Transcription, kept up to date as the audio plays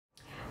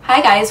Hi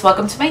guys,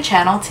 welcome to my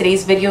channel.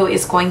 Today's video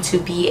is going to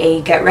be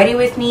a get ready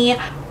with me,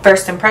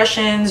 first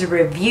impressions,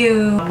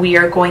 review. We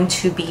are going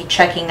to be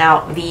checking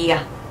out the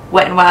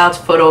Wet n Wild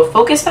Photo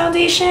Focus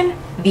Foundation,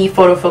 the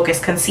Photo Focus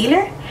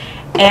Concealer,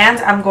 and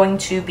I'm going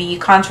to be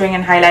contouring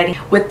and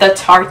highlighting with the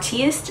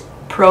Tartiest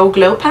Pro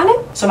Glow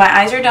Palette. So my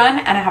eyes are done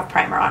and I have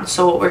primer on.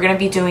 So what we're going to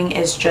be doing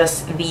is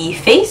just the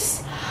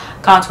face,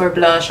 contour,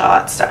 blush, all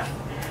that stuff,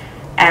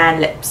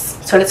 and lips.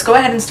 So let's go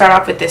ahead and start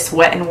off with this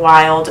Wet n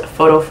Wild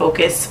Photo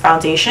Focus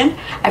Foundation.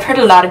 I've heard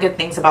a lot of good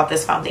things about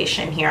this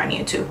foundation here on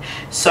YouTube,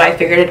 so I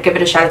figured I'd give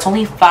it a shot. It's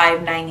only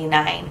 $5.99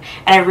 and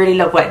I really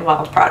love Wet n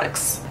Wild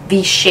products.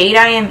 The shade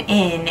I am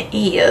in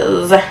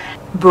is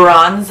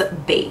Bronze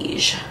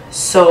Beige.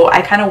 So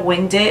I kind of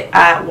winged it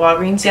at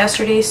Walgreens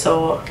yesterday,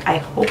 so I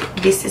hope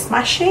this is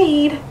my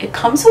shade. It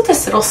comes with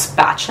this little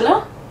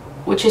spatula,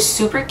 which is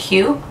super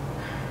cute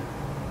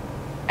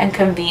and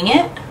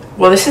convenient.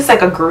 Well, this is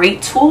like a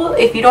great tool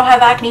if you don't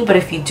have acne, but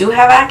if you do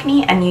have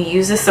acne and you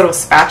use this little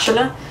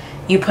spatula,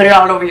 you put it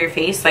all over your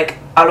face, like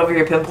all over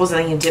your pimples, and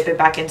then you dip it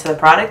back into the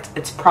product,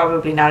 it's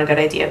probably not a good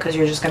idea because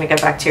you're just going to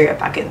get bacteria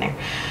back in there.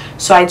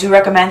 So I do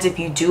recommend, if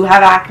you do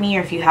have acne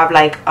or if you have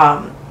like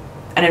an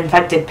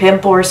infected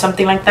pimple or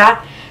something like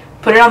that,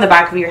 put it on the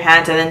back of your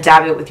hand and then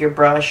dab it with your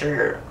brush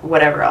or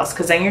whatever else,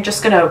 because then you're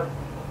just going to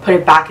put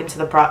it back into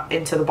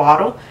the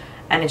bottle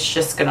and it's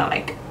just going to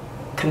like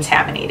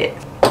contaminate it.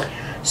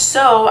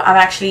 So I'm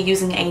actually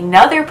using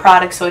another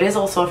product, so it is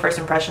also a first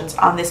impressions,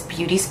 on this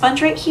beauty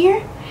sponge right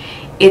here.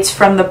 It's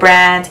from the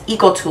brand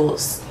Eco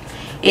Tools.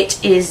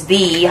 It is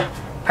the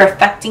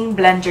Perfecting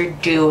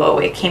Blender Duo.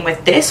 It came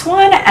with this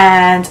one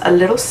and a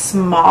little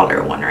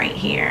smaller one right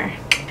here.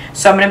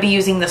 So I'm going to be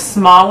using the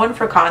small one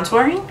for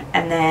contouring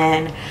and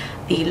then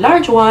the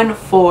large one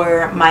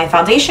for my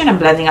foundation and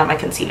blending out my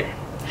concealer.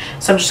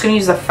 So I'm just going to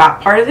use the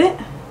fat part of it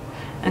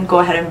and go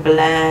ahead and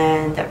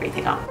blend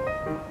everything out.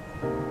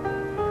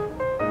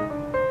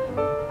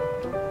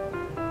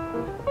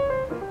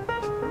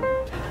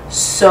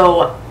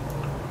 So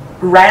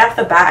right off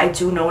the bat, I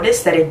do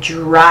notice that it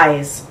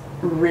dries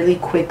really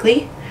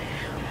quickly.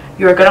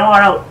 You're going to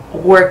want to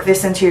work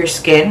this into your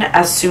skin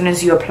as soon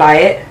as you apply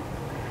it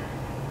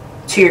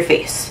to your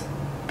face,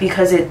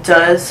 because it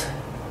does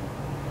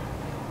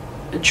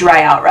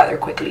dry out rather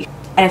quickly.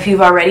 And if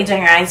you've already done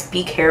your eyes,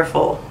 be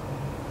careful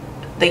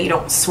that you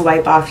don't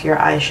swipe off your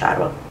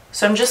eyeshadow.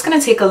 So I'm just going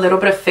to take a little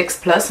bit of Fix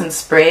Plus and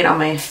spray it on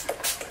my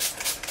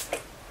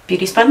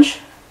beauty sponge,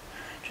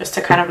 just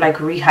to kind of like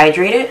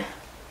rehydrate it.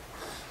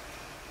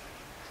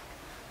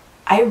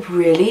 I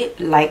really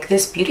like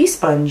this beauty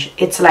sponge.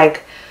 It's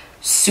like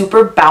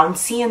super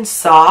bouncy and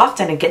soft,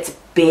 and it gets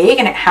big,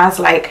 and it has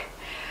like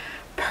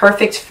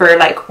perfect for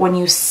like when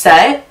you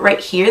set right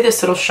here,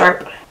 this little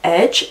sharp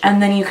edge,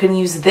 and then you can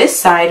use this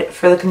side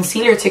for the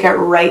concealer to get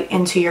right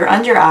into your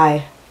under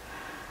eye,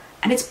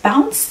 and it's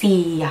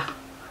bouncy.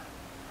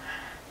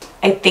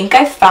 I think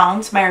I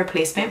found my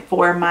replacement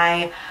for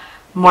my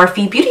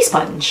Morphe beauty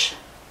sponge.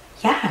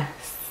 Yes.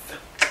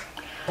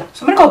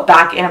 So I'm gonna go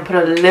back in and put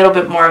a little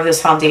bit more of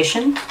this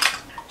foundation,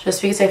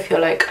 just because I feel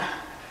like,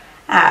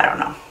 I don't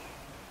know,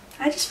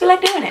 I just feel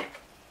like doing it.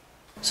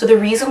 So the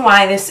reason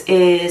why this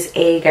is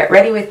a get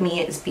ready with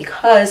me is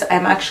because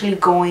I'm actually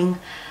going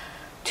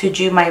to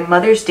do my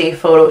Mother's Day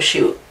photo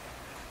shoot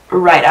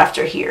right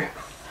after here.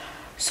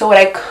 So what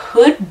I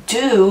could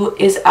do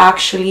is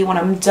actually, when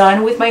I'm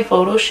done with my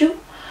photo shoot,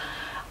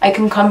 I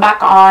can come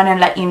back on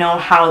and let you know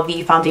how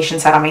the foundation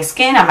sat on my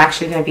skin. I'm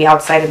actually going to be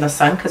outside in the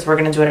sun because we're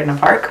going to do it in a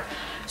park.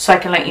 So I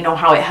can let you know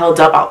how it held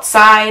up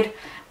outside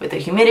with the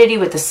humidity,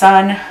 with the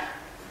sun,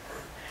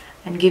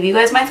 and give you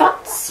guys my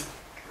thoughts.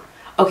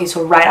 Okay,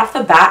 so right off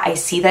the bat, I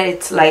see that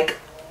it's like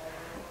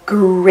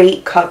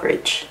great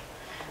coverage.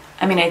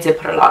 I mean, I did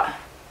put a lot,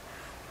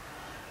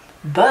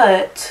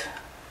 but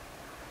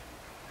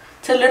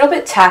it's a little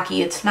bit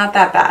tacky. It's not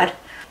that bad.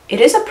 It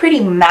is a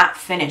pretty matte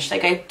finish.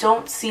 Like, I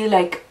don't see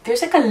like,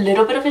 there's like a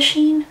little bit of a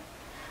sheen,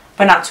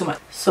 but not too much.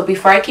 So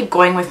before I keep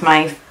going with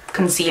my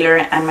concealer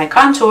and my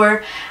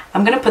contour,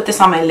 I'm gonna put this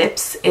on my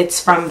lips.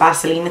 It's from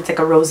Vaseline. It's like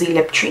a rosy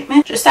lip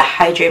treatment, just to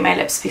hydrate my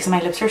lips, because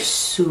my lips are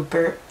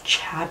super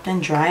chapped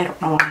and dry. I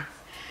don't know why. I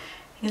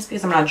think it's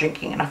because I'm not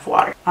drinking enough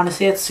water.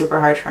 Honestly, it's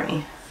super hard for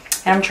me.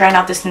 And I'm trying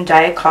out this new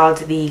diet called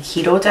the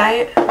keto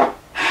diet,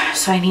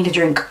 so I need to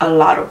drink a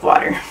lot of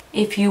water.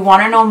 If you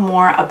want to know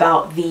more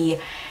about the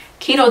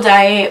keto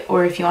diet,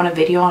 or if you want a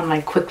video on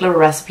like quick little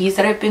recipes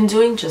that I've been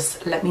doing,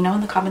 just let me know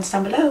in the comments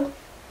down below.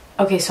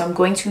 Okay, so I'm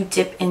going to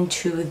dip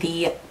into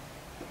the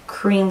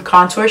cream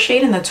contour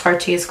shade in the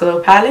Tartiest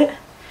Glow palette,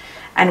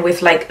 and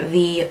with like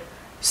the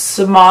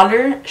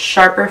smaller,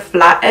 sharper,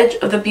 flat edge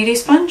of the beauty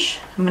sponge,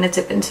 I'm gonna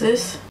dip into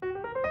this.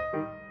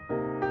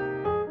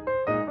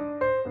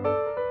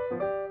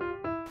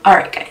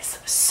 Alright guys,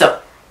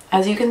 so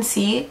as you can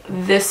see,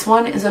 this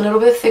one is a little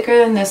bit thicker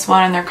than this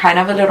one, and they're kind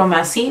of a little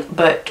messy,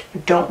 but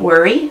don't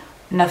worry,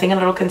 nothing a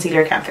little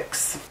concealer can't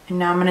fix. And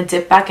now I'm gonna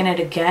dip back in it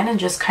again and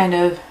just kind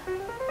of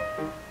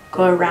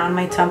go around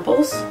my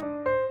temples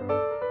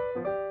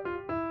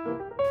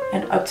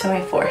and up to my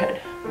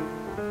forehead.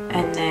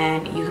 And then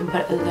and you can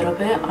put a little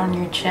bit on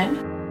your chin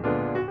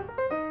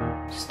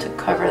just to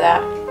cover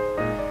that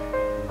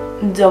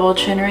double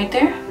chin right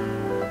there.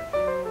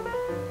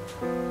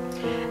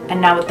 And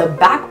now with the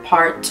back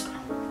part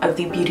of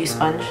the beauty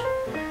sponge,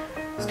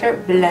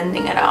 start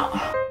blending it out.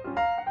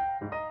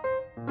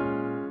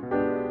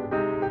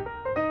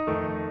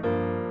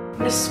 I'm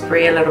gonna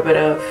spray a little bit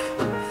of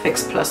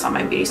Fix Plus on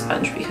my beauty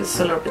sponge because it's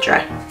a little bit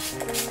dry.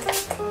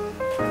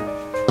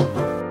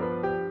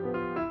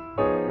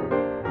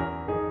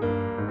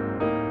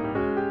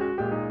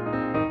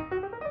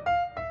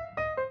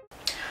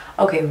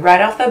 Okay,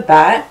 right off the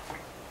bat,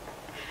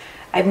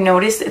 I've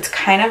noticed it's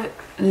kind of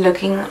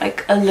looking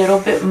like a little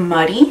bit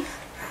muddy,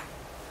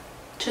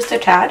 just a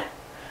tad.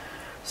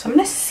 So I'm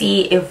gonna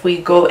see if we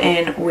go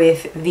in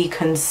with the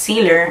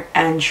concealer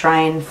and try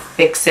and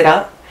fix it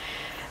up.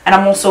 And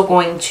I'm also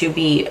going to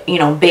be, you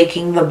know,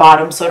 baking the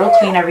bottom so it'll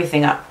clean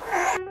everything up.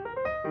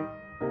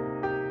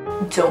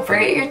 Don't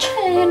forget your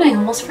chin. I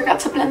almost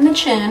forgot to blend the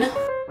chin.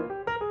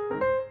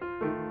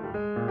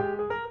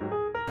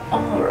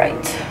 All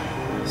right.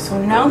 So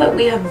now that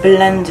we have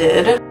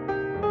blended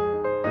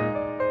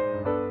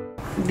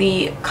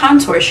the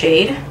contour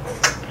shade,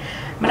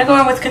 I'm gonna go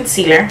in with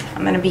concealer.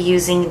 I'm gonna be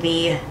using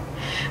the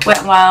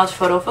Wet n Wild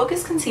Photo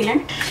Focus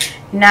Concealer.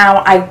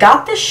 Now I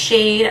got the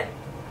shade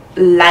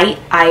Light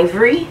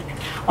Ivory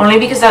only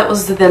because that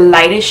was the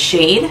lightest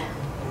shade,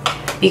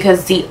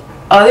 because the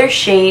other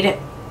shade,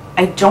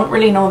 I don't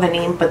really know the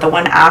name, but the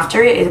one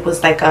after it, it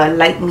was like a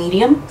light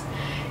medium.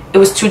 It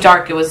was too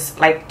dark. It was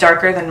like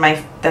darker than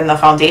the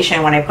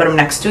foundation when I put them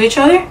next to each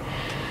other.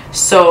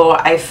 So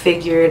I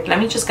figured, let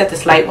me just get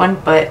this light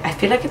one, but I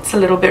feel like it's a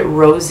little bit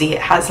rosy.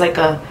 It has like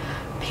a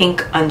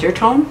pink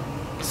undertone.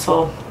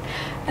 So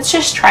let's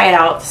just try it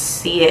out,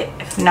 see it.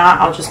 If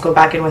not, I'll just go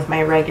back in with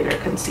my regular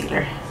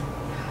concealer.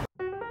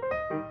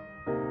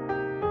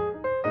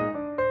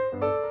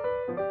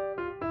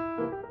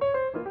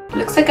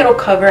 Looks like it'll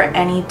cover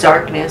any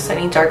darkness,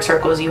 any dark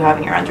circles you have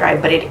in your under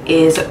eye, but it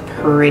is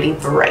pretty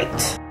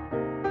bright.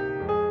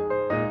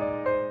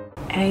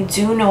 And I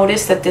do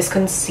notice that this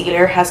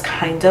concealer has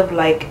kind of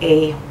like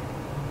a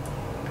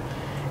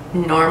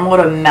normal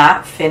to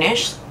matte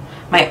finish.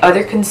 My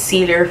other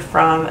concealer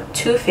from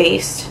Too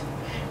Faced,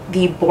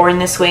 the Born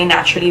This Way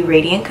Naturally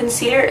Radiant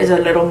Concealer, is a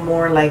little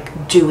more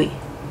like dewy.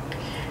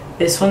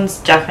 This one's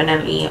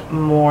definitely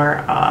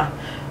more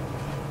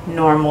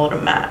normal to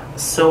matte.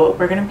 So what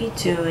we're going to be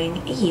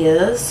doing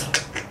is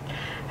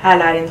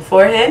highlighting the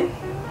forehead.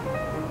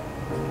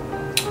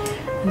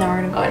 And then we're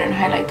going to go ahead and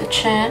highlight the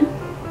chin.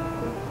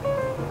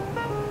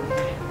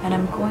 And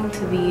I'm going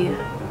to be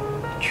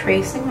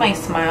tracing my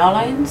smile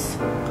lines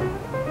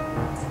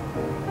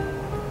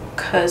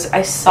because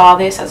I saw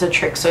this as a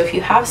trick. So if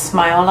you have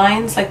smile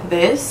lines like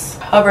this,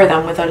 cover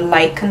them with a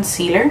light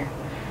concealer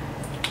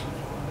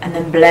and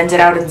then blend it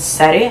out and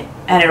set it,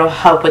 and it'll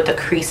help with the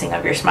creasing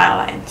of your smile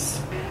lines.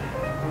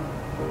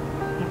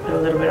 Put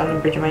a little bit on the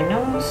bridge of my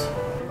nose.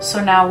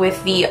 So now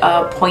with the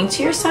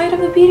pointier side of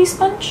the beauty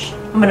sponge,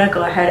 I'm gonna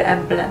go ahead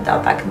and blend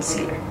out that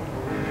concealer.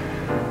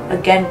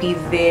 Again, be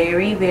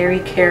very, very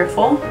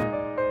careful.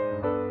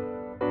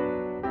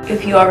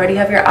 If you already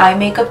have your eye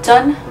makeup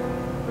done,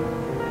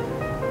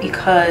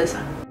 because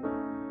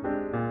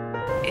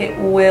it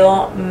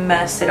will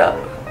mess it up.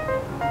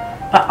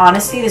 But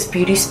honestly, this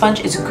beauty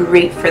sponge is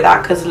great for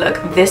that, because look,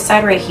 this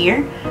side right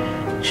here,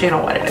 actually I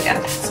don't want it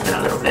again, it's been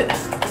a little bit.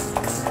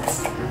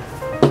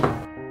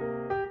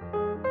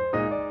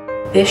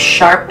 This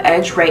sharp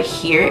edge right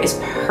here is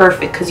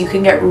perfect because you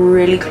can get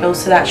really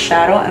close to that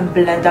shadow and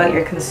blend out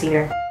your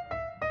concealer.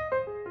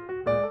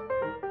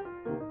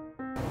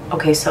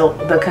 Okay, so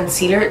the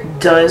concealer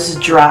does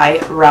dry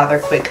rather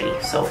quickly,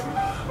 so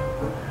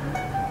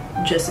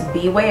just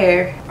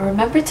beware.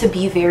 Remember to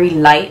be very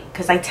light,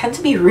 because I tend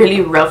to be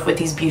really rough with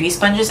these beauty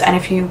sponges, and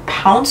if you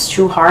pounce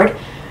too hard,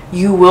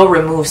 you will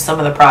remove some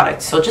of the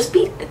product. So just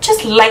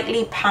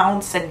lightly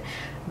pounce and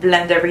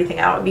blend everything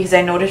out, because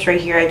I noticed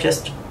right here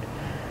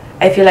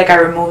I feel like I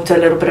removed a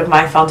little bit of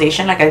my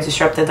foundation, like I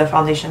disrupted the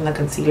foundation and the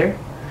concealer.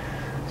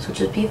 So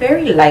just be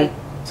very light.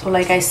 So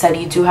like I said,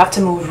 you do have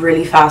to move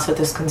really fast with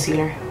this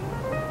concealer,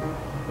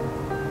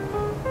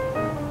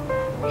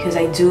 because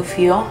I do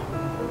feel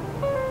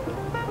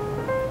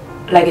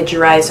like it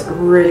dries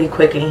really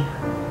quickly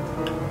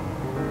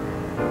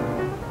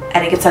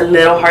and it gets a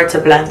little hard to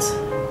blend.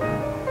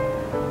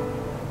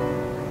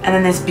 And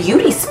then this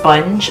beauty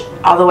sponge,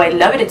 although I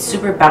love it, it's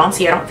super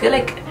bouncy, I don't feel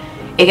like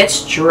it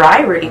gets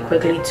dry really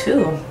quickly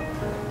too.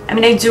 I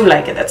mean, I do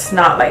like it, that's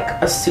not like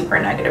a super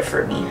negative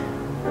for me.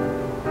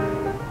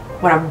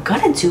 What I'm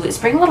gonna do is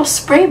bring a little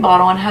spray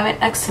bottle and have it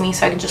next to me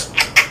so I can just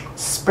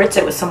spritz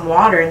it with some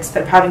water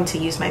instead of having to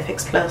use my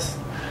Fix Plus.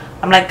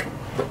 I'm like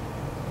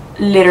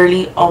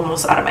literally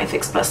almost out of my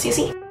Fix Plus, you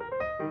see?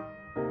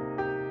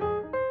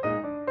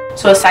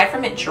 So aside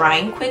from it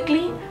drying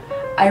quickly,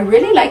 I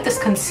really like this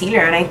concealer,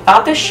 and I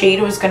thought the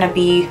shade was gonna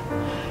be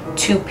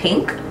too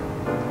pink,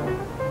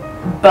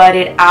 but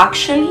it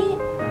actually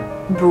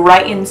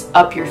brightens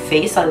up your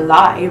face a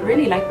lot. I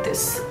really like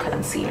this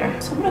concealer.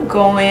 So I'm gonna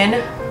go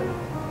in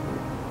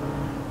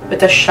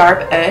with a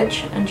sharp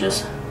edge and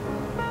just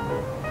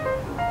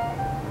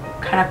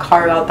kind of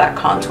carve out that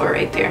contour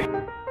right there.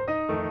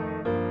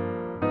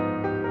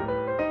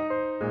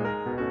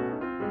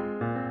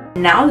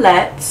 Now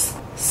let's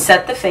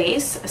set the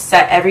face,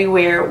 set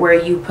everywhere where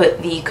you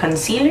put the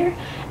concealer,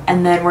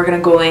 and then we're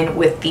gonna go in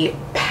with the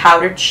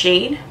powdered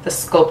shade, the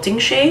sculpting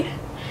shade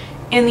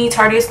in the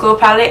Tartiest Glow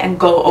palette, and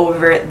go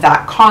over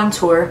that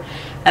contour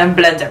and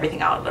blend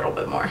everything out a little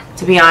bit more.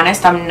 To be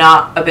honest, I'm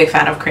not a big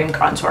fan of cream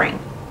contouring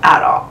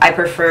at all. I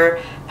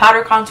prefer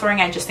powder contouring.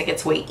 I just think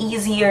it's way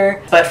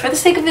easier, but for the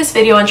sake of this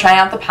video and trying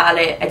out the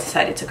palette, I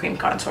decided to cream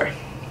contour.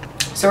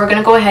 So we're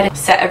gonna go ahead and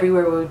set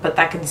everywhere where we put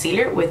that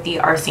concealer with the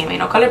RCMA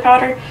No Color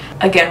Powder.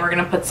 Again, we're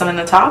gonna put some in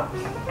the top.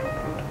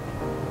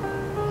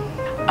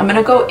 I'm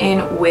gonna go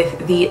in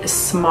with the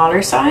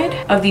smaller side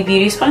of the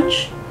beauty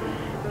sponge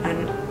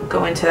and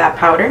go into that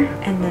powder,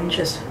 and then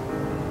just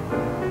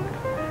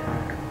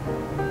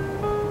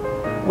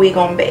we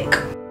gonna bake.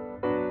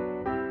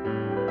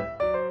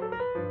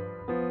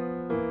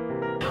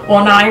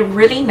 Well, now I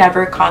really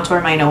never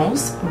contour my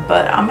nose,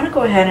 but I'm gonna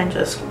go ahead and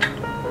just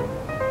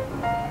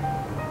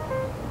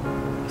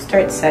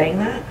start setting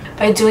that.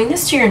 By doing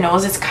this to your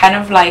nose, it's kind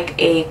of like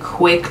a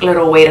quick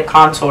little way to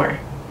contour.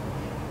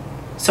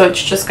 So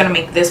it's just gonna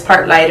make this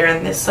part lighter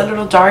and this a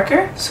little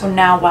darker. So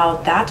now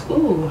while that,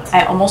 ooh,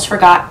 I almost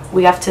forgot,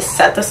 we have to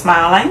set the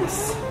smile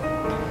lines.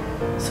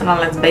 So now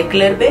let's bake a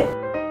little bit.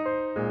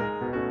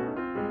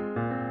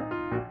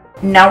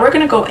 Now we're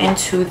gonna go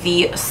into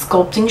the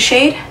sculpting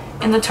shade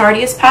in the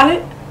Tartiest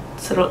palette.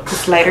 So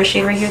this lighter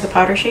shade right here, the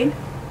powder shade.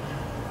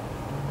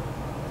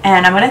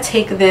 And I'm gonna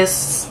take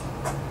this,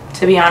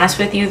 to be honest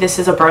with you, this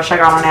is a brush I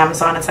got on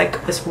Amazon. It's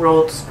like this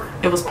rose,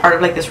 it was part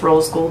of like this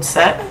rose gold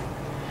set.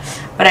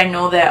 But I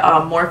know that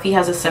Morphe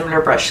has a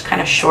similar brush,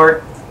 kind of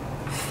short,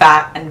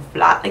 fat, and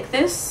flat like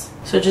this.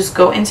 So just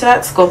go into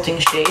that sculpting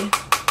shade,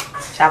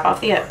 tap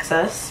off the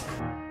excess.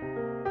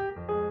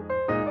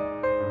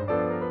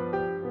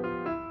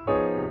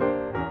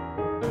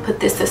 Put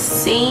this the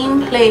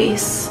same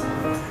place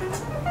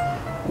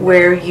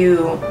where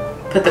you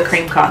put the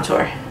cream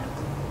contour.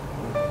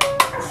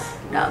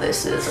 Now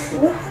this is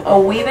a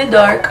wee bit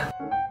dark,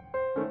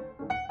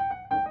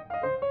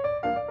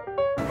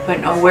 but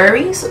no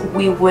worries,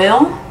 we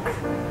will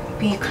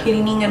be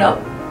cleaning it up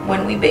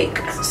when we bake.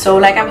 So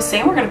like I was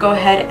saying, we're gonna go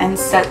ahead and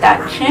set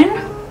that chin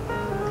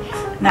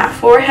and that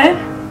forehead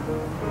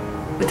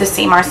with the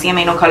same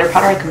RCMA No Color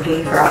Powder. I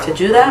completely forgot to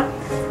do that.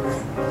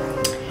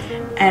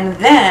 And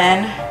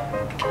then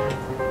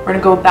we're gonna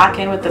go back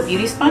in with the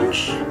beauty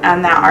sponge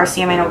and that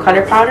RCMA No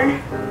Color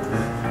Powder.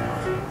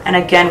 And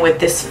again, with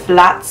this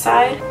flat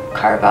side,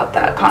 carve out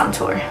that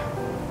contour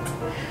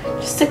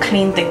just to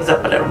clean things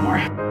up a little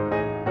more.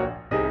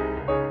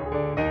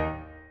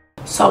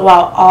 So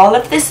while all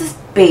of this is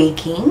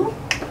baking,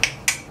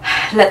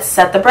 let's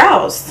set the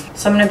brows.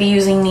 So I'm going to be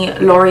using the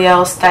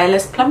L'Oreal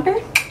Stylist Plumper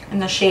in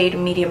the shade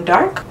Medium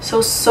Dark.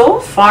 So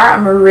far,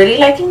 I'm really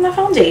liking the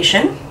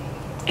foundation.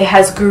 It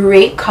has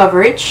great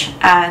coverage,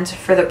 and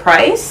for the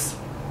price,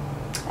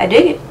 I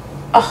dig it.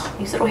 Oh,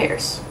 these little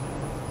hairs.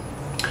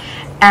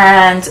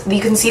 And the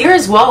concealer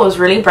as well was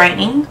really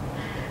brightening,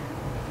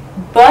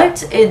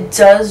 but it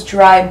does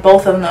dry,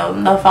 both of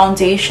them, the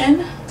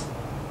foundation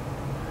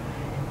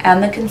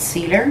and the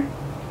concealer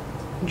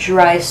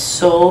dry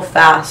so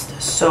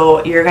fast.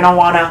 So you're gonna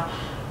wanna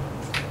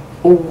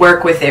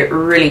work with it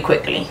really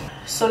quickly.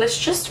 So let's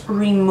just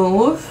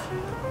remove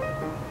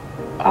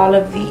all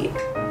of the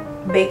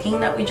baking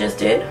that we just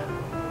did.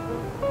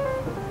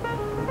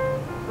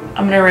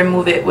 I'm gonna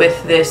remove it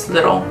with this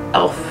little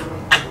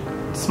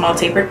e.l.f. small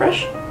tapered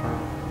brush.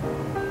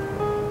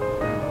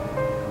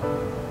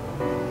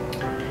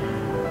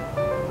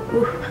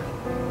 Ooh.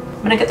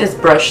 I'm gonna get this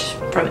brush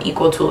from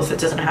Equal Tools. It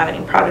doesn't have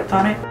any product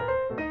on it.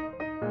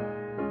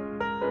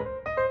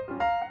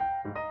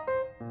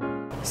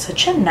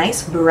 Such a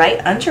nice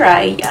bright under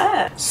eye,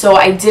 yeah. So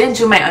I didn't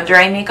do my under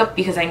eye makeup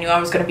because I knew I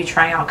was going to be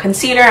trying out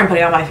concealer and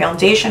putting on my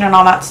foundation and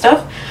all that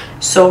stuff.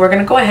 So we're going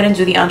to go ahead and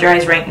do the under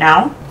eyes right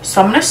now.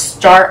 So I'm going to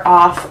start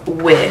off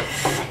with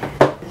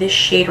this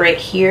shade right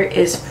here,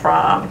 is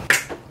from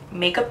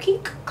Makeup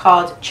Geek,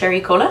 called Cherry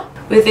Cola,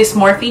 with this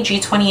Morphe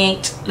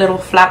G28 little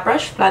flat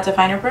brush, flat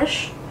definer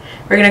brush.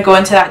 We're going to go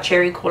into that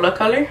Cherry Cola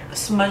color,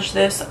 smudge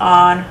this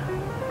on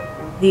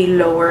the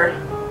lower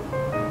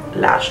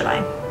lash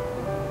line.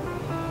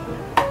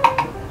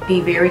 Be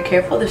very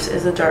careful, this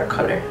is a dark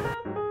color.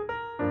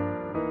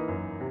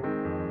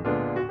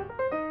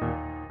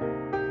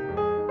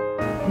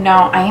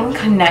 Now I am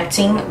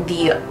connecting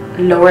the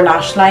lower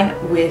lash line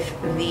with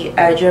the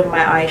edge of my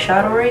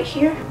eyeshadow right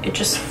here. It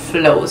just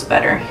flows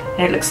better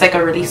and it looks like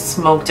a really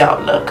smoked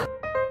out look.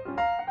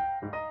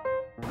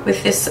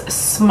 With this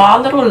small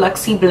little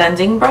Luxie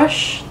blending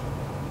brush,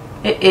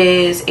 it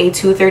is a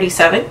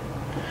 237.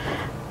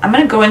 I'm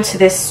going to go into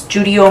this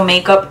Studio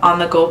Makeup On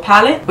The Go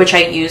palette, which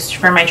I used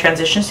for my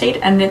transition shade,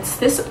 and it's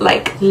this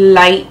like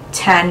light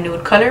tan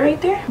nude color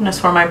right there. I'm going to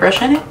swirl my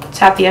brush in it,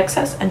 tap the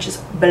excess, and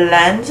just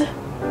blend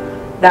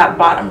that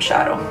bottom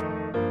shadow.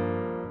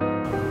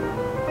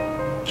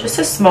 just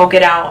to smoke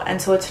it out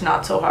and so it's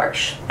not so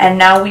harsh. And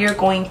now we are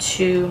going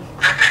to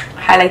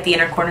highlight the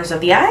inner corners of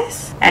the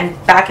eyes. And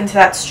back into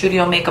that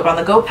Studio Makeup on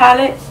the Go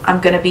palette,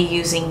 I'm going to be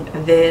using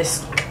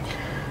this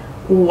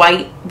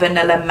white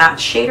vanilla matte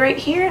shade right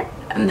here,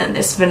 and then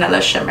this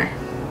vanilla shimmer.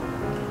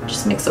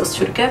 Just mix those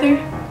two together.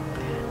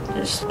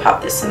 Just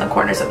pop this in the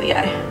corners of the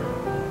eye.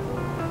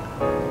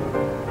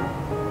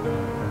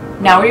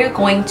 Now we are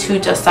going to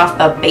dust off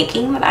the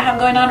baking that I have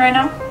going on right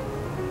now.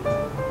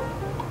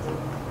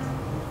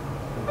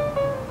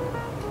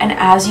 And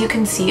as you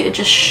can see, it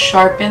just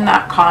sharpened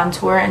that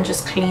contour and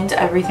just cleaned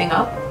everything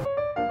up.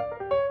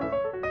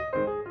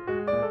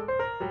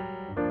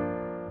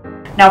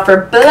 Now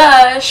for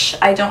blush,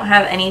 I don't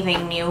have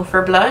anything new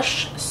for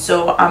blush,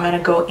 so I'm gonna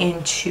go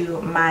into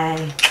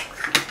my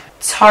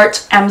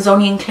Tarte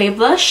Amazonian Clay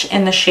Blush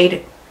in the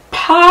shade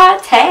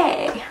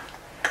Tarte.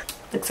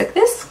 Looks like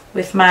this.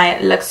 With my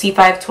Luxie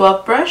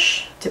 512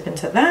 brush, dip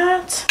into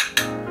that.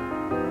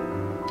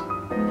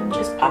 And then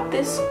just pop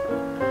this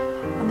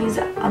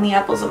on the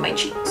apples of my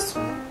cheeks.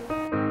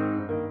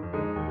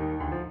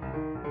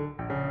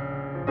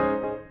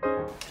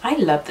 I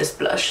love this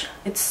blush.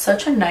 It's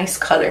such a nice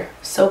color.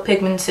 So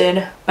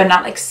pigmented, but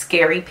not like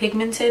scary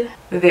pigmented.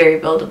 Very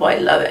buildable. I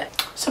love it.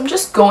 So I'm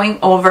just going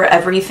over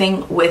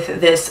everything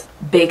with this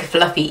big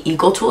fluffy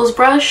Eagle Tools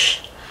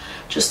brush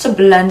just to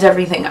blend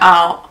everything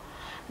out,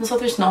 and so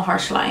there's no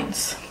harsh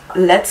lines.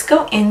 Let's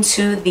go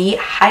into the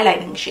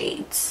highlighting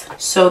shades.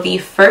 So the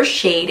first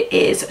shade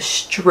is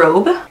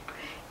Strobe.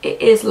 It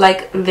is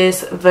like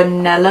this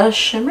vanilla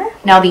shimmer.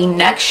 Now the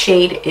next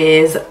shade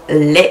is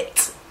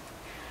Lit.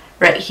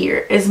 Right here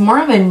is more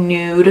of a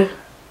nude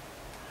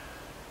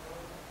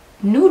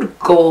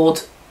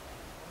gold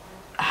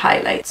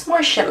highlight. It's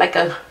more shit like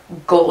a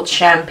gold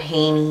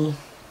champagne-y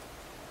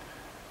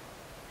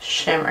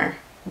shimmer.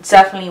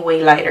 Definitely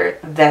way lighter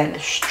than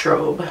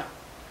Strobe.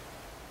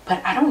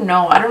 But I don't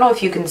know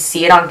if you can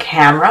see it on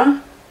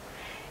camera.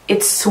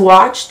 It's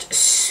swatched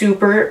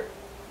super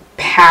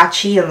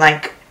patchy and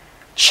like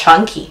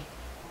chunky.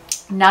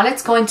 Now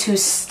let's go into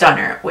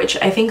Stunner, which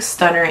I think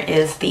Stunner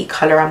is the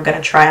color I'm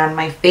gonna try on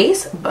my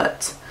face,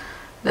 but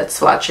let's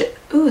swatch it.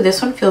 Ooh,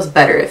 this one feels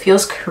better. It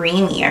feels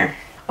creamier.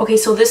 Okay,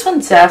 so this one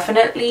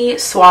definitely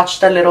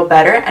swatched a little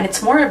better, and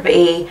it's more of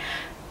a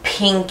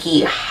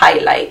pinky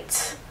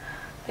highlight.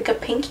 Like a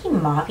pinky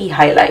mauvey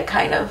highlight,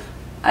 kind of.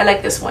 I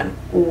like this one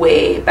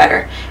way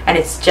better, and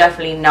it's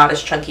definitely not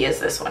as chunky as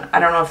this one. I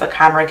don't know if the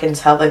camera can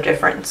tell the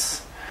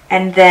difference.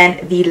 And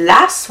then the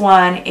last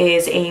one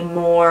is a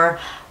more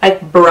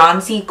like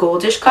bronzy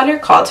goldish color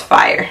called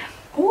Fire.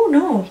 Oh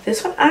no,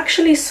 this one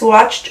actually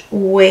swatched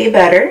way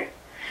better,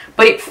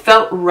 but it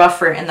felt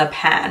rougher in the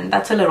pan.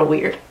 That's a little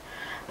weird.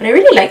 But I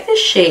really like this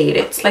shade.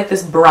 It's like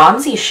this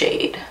bronzy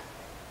shade.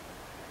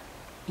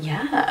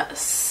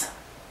 Yes.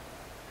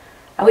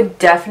 I would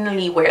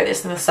definitely wear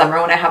this in the summer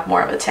when I have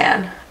more of a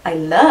tan. I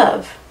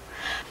love.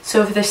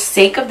 So for the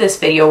sake of this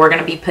video, we're going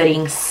to be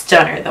putting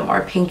Stunner, the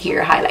more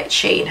pinkier highlight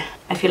shade.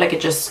 I feel like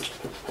it just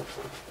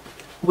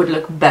would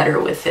look better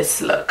with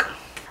this look.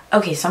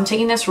 Okay, so I'm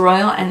taking this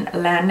Royal and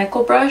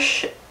Langnickel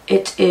brush.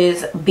 It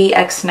is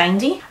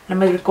BX90. I'm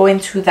going to go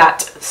into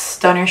that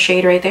Stunner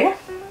shade right there.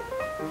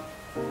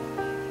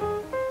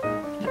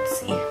 Let's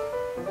see.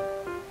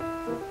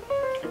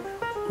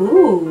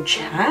 Ooh,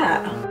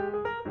 child.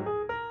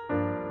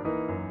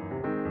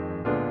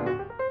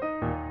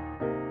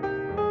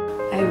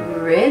 I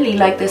really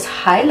like this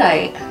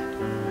highlight.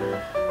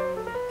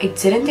 I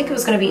didn't think it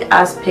was going to be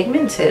as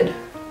pigmented.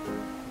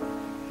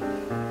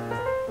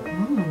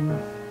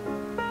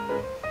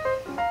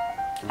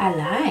 I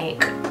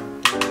like.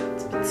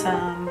 Let's put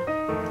some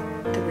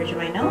at the bridge of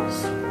my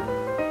nose,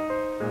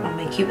 on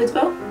my Cupid's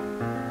bow.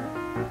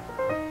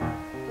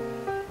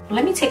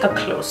 Let me take a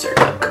closer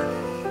look.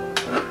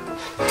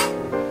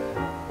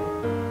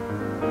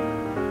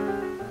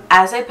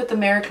 As I put the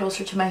mirror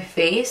closer to my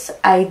face,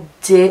 I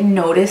did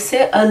notice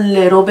it a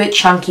little bit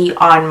chunky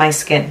on my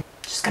skin.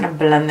 Just gonna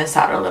blend this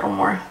out a little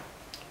more.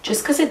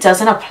 Just because it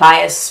doesn't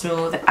apply as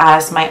smooth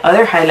as my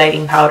other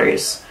highlighting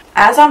powders.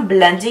 As I'm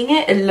blending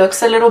it, it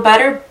looks a little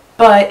better,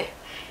 but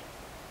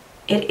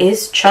it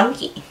is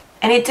chunky.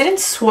 And it didn't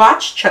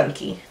swatch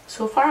chunky.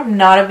 So far, I'm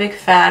not a big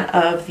fan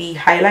of the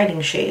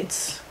highlighting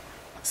shades.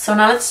 So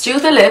now let's do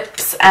the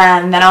lips,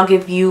 and then I'll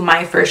give you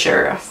my for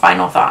sure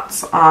final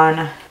thoughts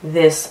on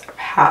this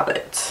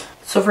palette.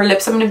 So for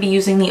lips, I'm going to be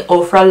using the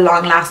Ofra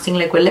Long Lasting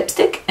Liquid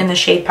Lipstick in the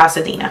shade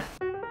Pasadena.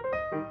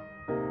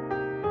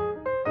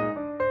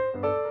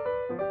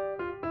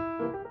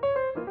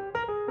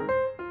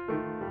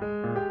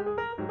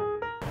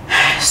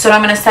 So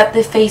I'm going to set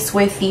the face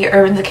with the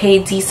Urban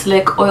Decay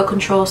De-Slick Oil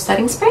Control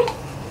Setting Spray.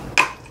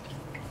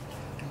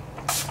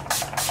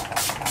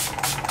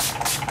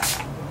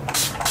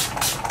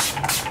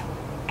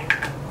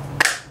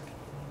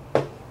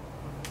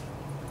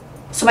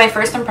 So my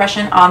first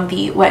impression on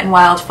the Wet n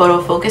Wild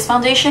Photo Focus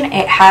Foundation,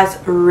 it has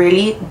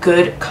really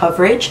good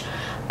coverage.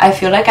 I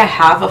feel like I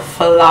have a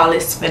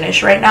flawless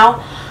finish right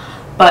now.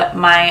 but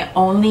my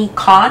only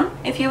con,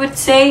 if you would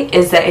say,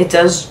 is that it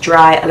does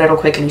dry a little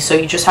quickly, so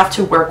you just have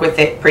to work with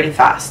it pretty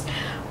fast.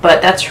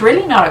 But that's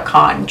really not a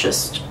con,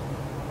 just,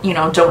 you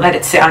know, don't let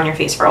it sit on your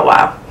face for a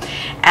while.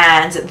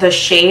 And the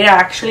shade, I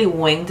actually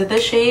winged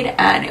the shade,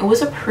 and it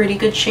was a pretty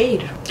good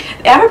shade.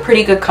 They have a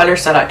pretty good color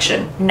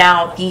selection.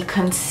 Now the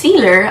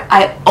concealer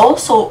I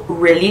also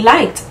really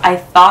liked. I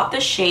thought the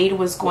shade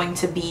was going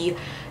to be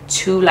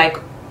too like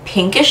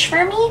pinkish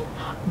for me,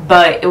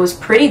 but it was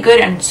pretty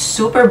good and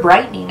super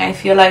brightening. I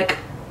feel like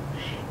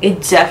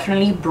it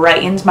definitely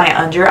brightened my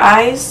under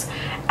eyes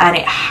and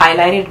it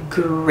highlighted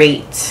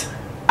great.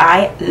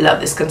 I love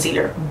this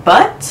concealer,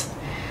 but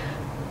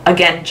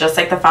again, just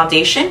like the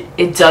foundation,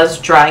 it does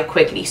dry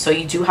quickly, so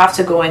you do have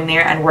to go in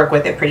there and work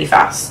with it pretty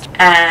fast.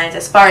 And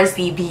as far as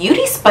the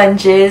beauty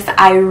sponges,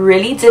 I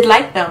really did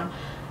like them.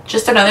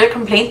 Just another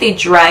complaint, they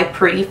dry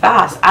pretty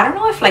fast. I don't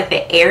know if like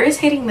the air is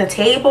hitting the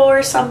table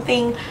or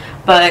something,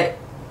 but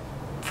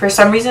for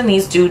some reason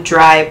these do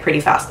dry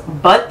pretty fast.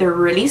 But they're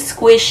really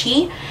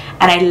squishy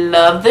and I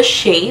love the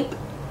shape.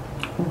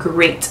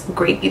 Great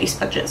beauty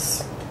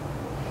sponges.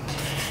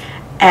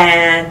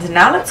 And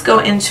now let's go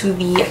into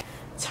the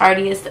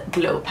Tartiest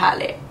Glow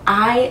palette.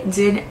 I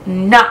did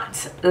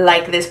not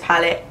like this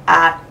palette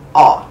at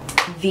all.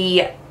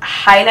 The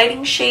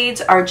highlighting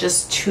shades are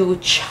just too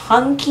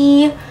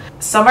chunky.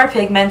 Some are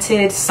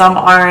pigmented, some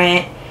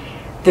aren't.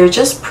 They're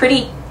just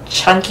pretty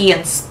chunky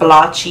and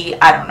splotchy.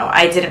 I don't know.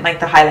 I didn't like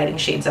the highlighting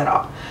shades at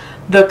all.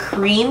 The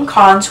cream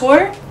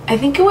contour, I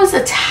think it was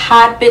a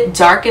tad bit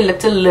dark. It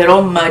looked a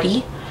little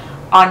muddy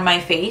on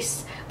my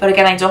face. But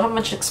again, I don't have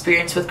much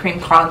experience with cream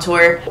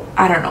contour.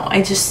 I don't know.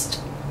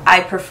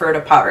 I prefer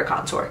the powder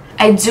contour.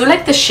 I do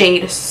like the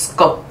shade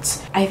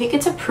Sculpt. I think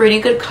it's a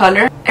pretty good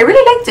color. I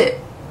really liked it.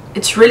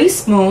 It's really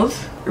smooth,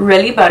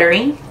 really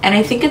buttery, and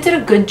I think it did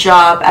a good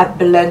job at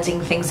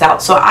blending things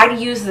out. So I'd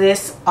use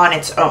this on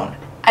its own.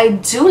 I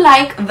do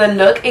like the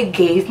look it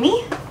gave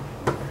me.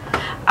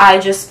 I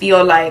just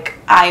feel like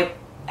I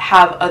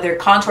have other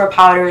contour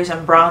powders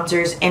and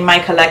bronzers in my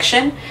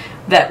collection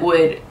that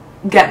would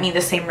get me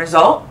the same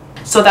result.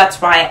 So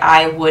that's why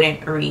I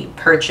wouldn't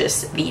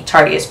repurchase the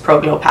Tartiest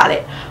Pro Glow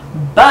palette.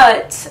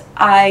 But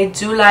I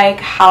do like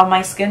how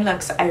my skin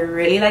looks. I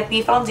really like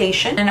the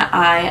foundation and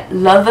I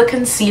love the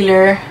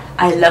concealer.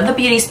 I love the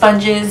beauty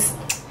sponges.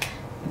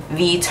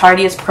 The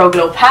Tartiest Pro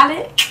Glow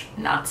palette,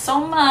 not so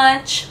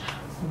much.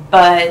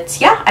 But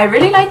yeah, I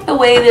really like the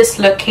way this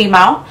look came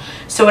out.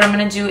 So what I'm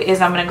going to do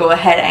is I'm going to go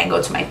ahead and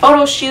go to my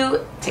photo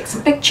shoot, take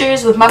some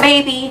pictures with my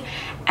baby.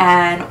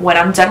 And when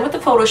I'm done with the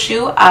photo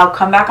shoot, I'll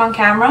come back on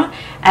camera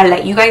and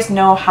let you guys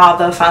know how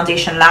the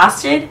foundation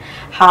lasted,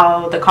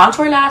 how the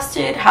contour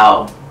lasted,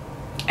 how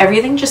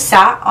everything just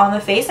sat on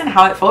the face and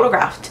how it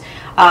photographed.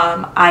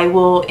 I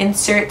will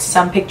insert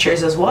some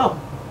pictures as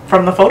well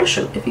from the photo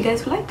shoot if you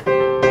guys would like.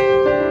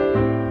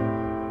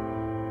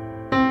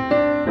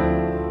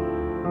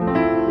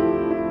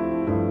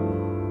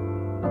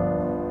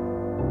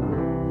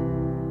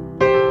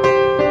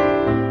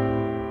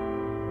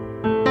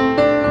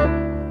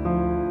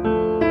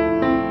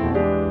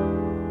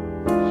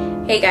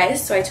 Hey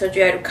guys, so I told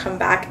you I'd come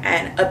back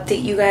and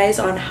update you guys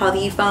on how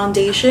the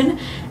foundation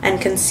and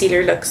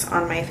concealer looks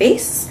on my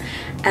face,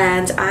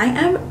 and I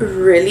am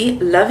really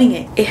loving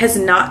it. It has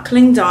not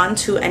clinged on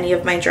to any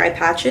of my dry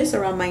patches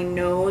around my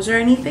nose or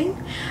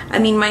anything. I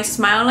mean, my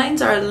smile lines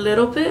are a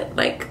little bit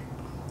like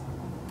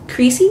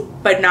creasy,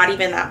 but not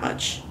even that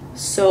much.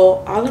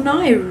 So all in all,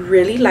 I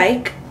really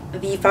like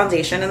the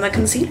foundation and the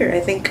concealer.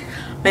 I think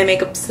my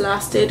makeup's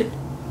lasted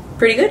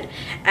pretty good,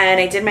 and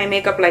I did my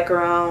makeup like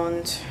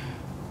around,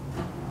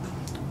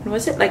 when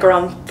was it, like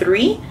around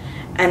 3,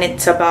 and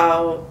it's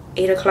about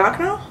 8 o'clock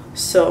now,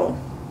 so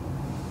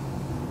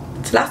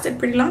it's lasted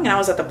pretty long. And I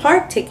was at the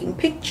park taking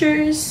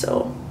pictures,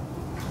 so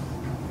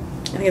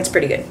I think it's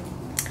pretty good.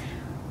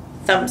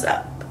 Thumbs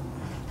up.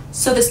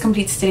 So this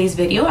completes today's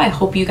video. I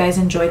hope you guys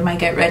enjoyed my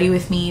get ready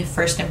with me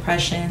first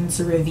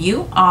impressions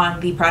review on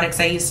the products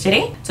I used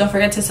today. Don't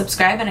forget to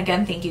subscribe, and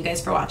again, thank you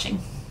guys for watching.